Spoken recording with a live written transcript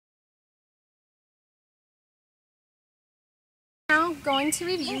Now going to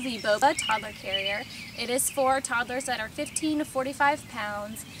review the Boba toddler carrier. It is for toddlers that are 15 to 45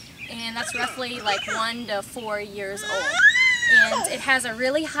 pounds, and that's roughly like 1 to 4 years old. And it has a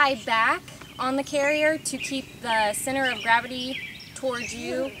really high back on the carrier to keep the center of gravity towards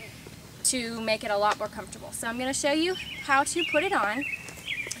you to make it a lot more comfortable. So I'm going to show you how to put it on.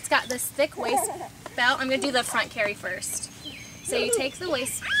 It's got this thick waist belt. I'm going to do the front carry first. So you take the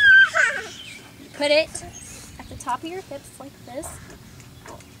waist, you put it at the top of your hips like this,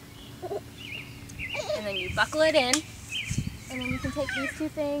 and then you buckle it in, and then you can take these two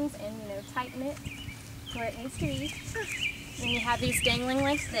things and tighten it where it needs to be. And you have these dangling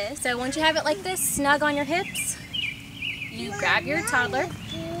like this. So once you have it like this, snug on your hips, you grab your toddler,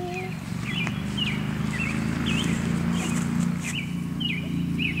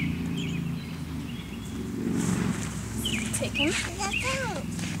 take him.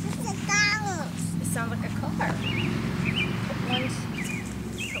 It sounds like a car.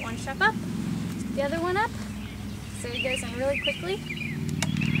 Put one strap up, the other one up, so he goes in really quickly.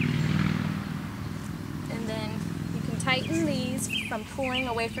 And then you can tighten these from pulling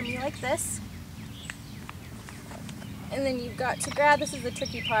away from you like this. And then you've got to grab, this is the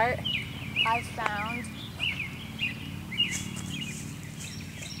tricky part, I've found.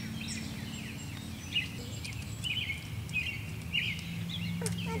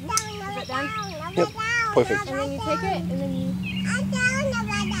 Is it done? Yep, perfect. And then you take it, and then you...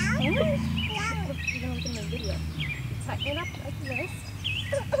 You're going to look in the video. You tighten it up like this.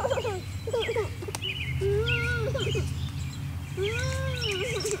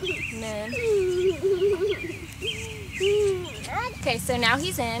 And then... Okay, so now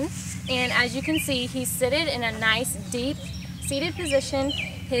he's in, and as you can see, he's seated in a nice, deep, seated position.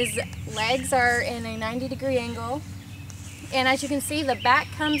 His legs are in a 90-degree angle. And as you can see, the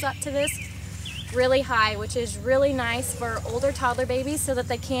back comes up to this really high, which is really nice for older toddler babies so that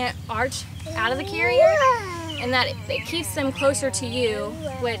they can't arch out of the carrier, and that it keeps them closer to you,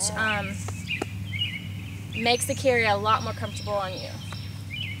 which makes the carrier a lot more comfortable on you.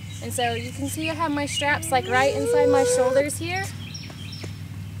 And so you can see I have my straps like right inside my shoulders here,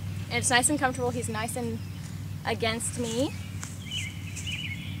 and it's nice and comfortable. He's nice and against me.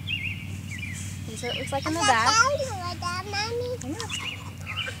 Here's what it looks like in the back.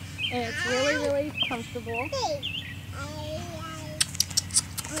 And it's really, really comfortable.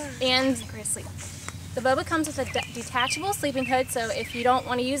 And great sleep. The Boba comes with a detachable sleeping hood, so if you don't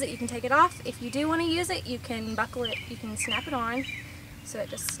want to use it, you can take it off. If you do want to use it, you can buckle it, you can snap it on, so it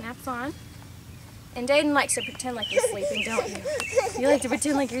just snaps on. And Dayden likes to pretend like you're sleeping, don't you? You like to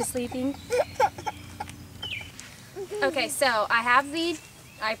pretend like you're sleeping? Okay, so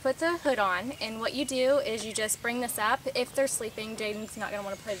I put the hood on, and what you do is you just bring this up. If they're sleeping, Jayden's not going to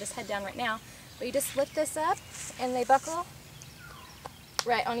want to put his head down right now, but you just lift this up, and they buckle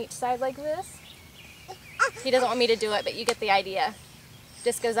right on each side like this. He doesn't want me to do it, but you get the idea.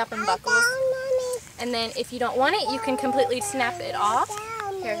 Just goes up and buckles. And then if you don't want it, you can completely snap it off.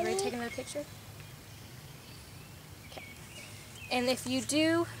 Here, ready to take another picture? Okay. And if you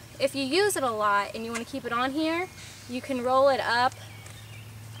use it a lot and you want to keep it on here, you can roll it up.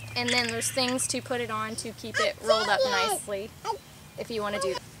 And then there's things to put it on to keep it rolled up nicely if you want to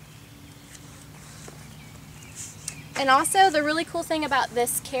do that. And also the really cool thing about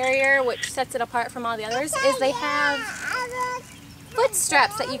this carrier, which sets it apart from all the others, is they have foot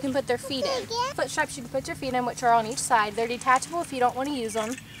straps that you can put their feet in. Foot straps you can put your feet in, which are on each side. They're detachable if you don't want to use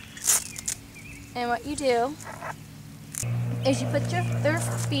them. And what you do is you put their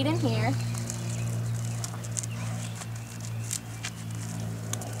feet in here.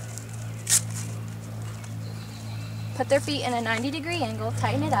 Put their feet in a 90-degree angle,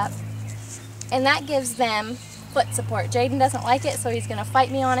 tighten it up, and that gives them foot support. Jayden doesn't like it, so he's going to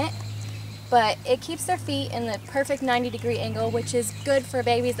fight me on it, but it keeps their feet in the perfect 90-degree angle, which is good for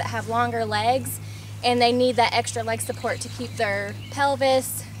babies that have longer legs, and they need that extra leg support to keep their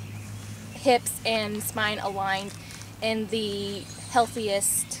pelvis, hips, and spine aligned in the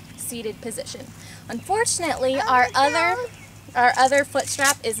healthiest seated position. Unfortunately, our other foot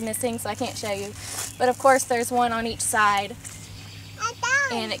strap is missing, so I can't show you. But of course there's one on each side,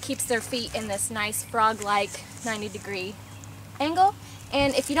 and it keeps their feet in this nice frog-like 90-degree angle.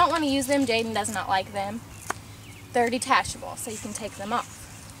 And if you don't want to use them, Jayden does not like them, they're detachable, so you can take them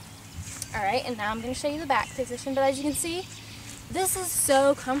off. Alright, and now I'm going to show you the back position, but as you can see, this is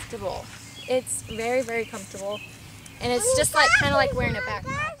so comfortable. It's very, very comfortable, and it's just like kind of like wearing a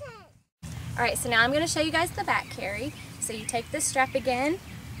backpack. Alright, so now I'm going to show you guys the back carry. So you take this strap again,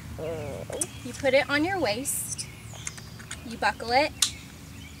 you put it on your waist, you buckle it,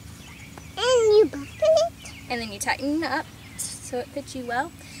 and you buckle it, and then you tighten it up so it fits you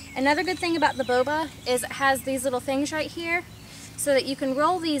well. Another good thing about the Boba is it has these little things right here so that you can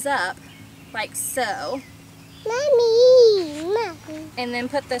roll these up like so. Mommy. And then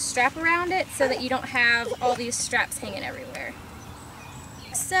put the strap around it so that you don't have all these straps hanging everywhere.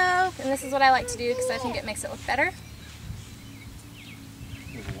 So, and this is what I like to do because I think it makes it look better.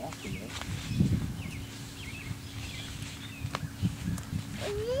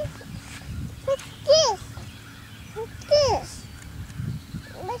 What's this? What's this?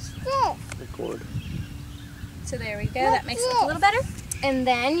 What's this? Record. So there we go, that makes it look a little better. And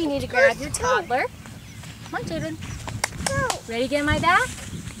then you need to grab your toddler. Come on, Jaden. Ready to get on my back?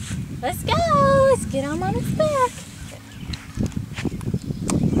 Let's go! Let's get on Mama's back.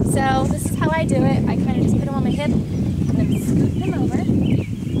 So this is how I do it. I kind of just put him on my hip and then scoot him over so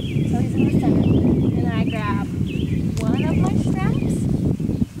he's in the center. And then I grab one of my straps.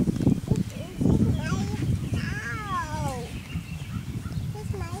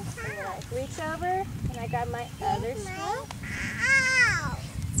 Reach over and I grab my other strap.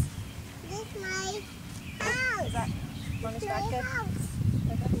 This is my Is that Mommy's back good?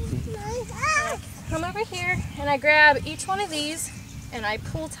 my I come over here and I grab each one of these and I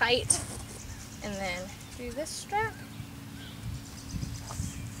pull tight and then do this strap.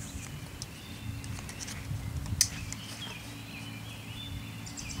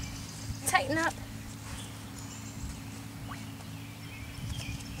 Tighten up.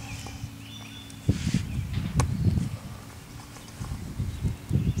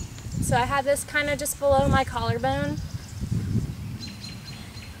 So I have this kind of just below my collarbone.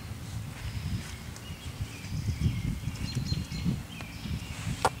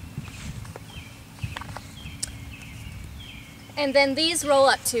 And then these roll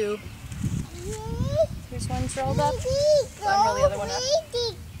up too. Here's one's rolled up. I'll roll the other one up.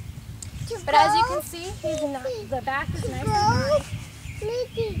 But as you can see, he's not, the back is nice and high.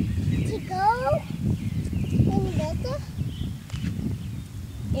 To go and better.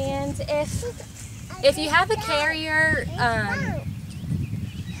 And if you have the carrier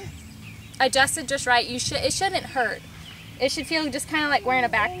adjusted just right, it shouldn't hurt. It should feel just kind of like wearing a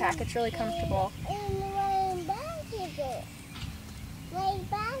backpack. It's really comfortable.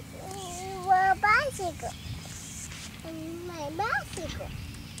 My bicycle.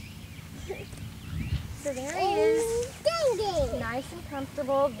 So there he is, nice and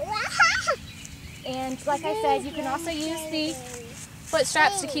comfortable. And like I said, you can also use the foot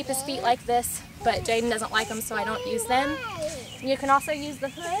straps to keep his feet like this, but Jaden doesn't like them, so I don't use them. You can also use the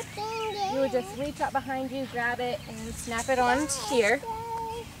hood. You would just reach up behind you, grab it, and snap it on here.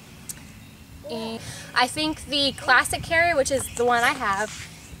 And I think the classic carrier, which is the one I have,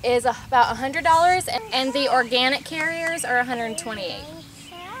 is about $100, and the organic carriers are $128.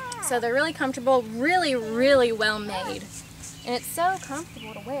 So they're really comfortable, really, really well made. And it's so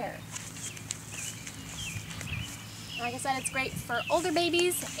comfortable to wear. Like I said, it's great for older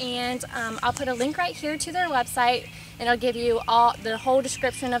babies, and I'll put a link right here to their website, and it'll give you the whole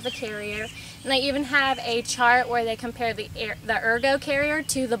description of the carrier. And they even have a chart where they compare the Ergo carrier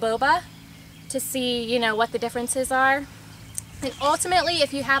to the Boba to see, you know, what the differences are. And ultimately,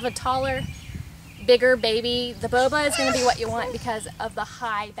 if you have a taller, bigger baby, the Boba is going to be what you want because of the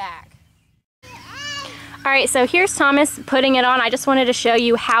high back. Alright, so here's Thomas putting it on. I just wanted to show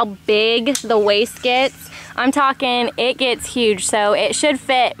you how big the waist gets. I'm talking, it gets huge, so it should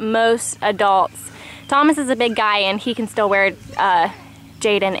fit most adults. Thomas is a big guy and he can still wear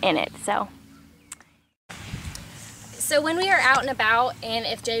Jaden in it. So when we are out and about, and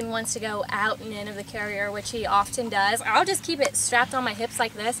if Jaden wants to go out and in of the carrier, which he often does, I'll just keep it strapped on my hips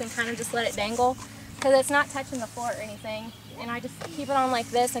like this and kind of just let it dangle because it's not touching the floor or anything. And I just keep it on like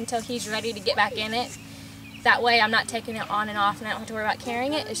this until he's ready to get back in it. That way I'm not taking it on and off and I don't have to worry about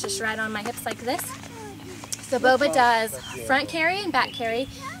carrying it. It's just right on my hips like this. So Boba does front carry and back carry.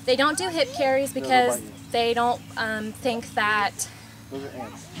 They don't do hip carries because they don't think that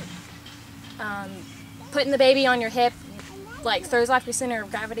putting the baby on your hip like throws off your center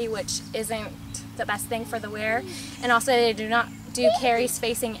of gravity, which isn't the best thing for the wearer. And also they do not do carries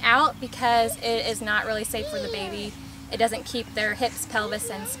facing out because it is not really safe for the baby. It doesn't keep their hips, pelvis,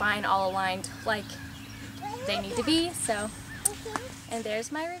 and spine all aligned like they need to be. So, and there's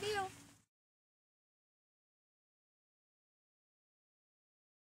my review.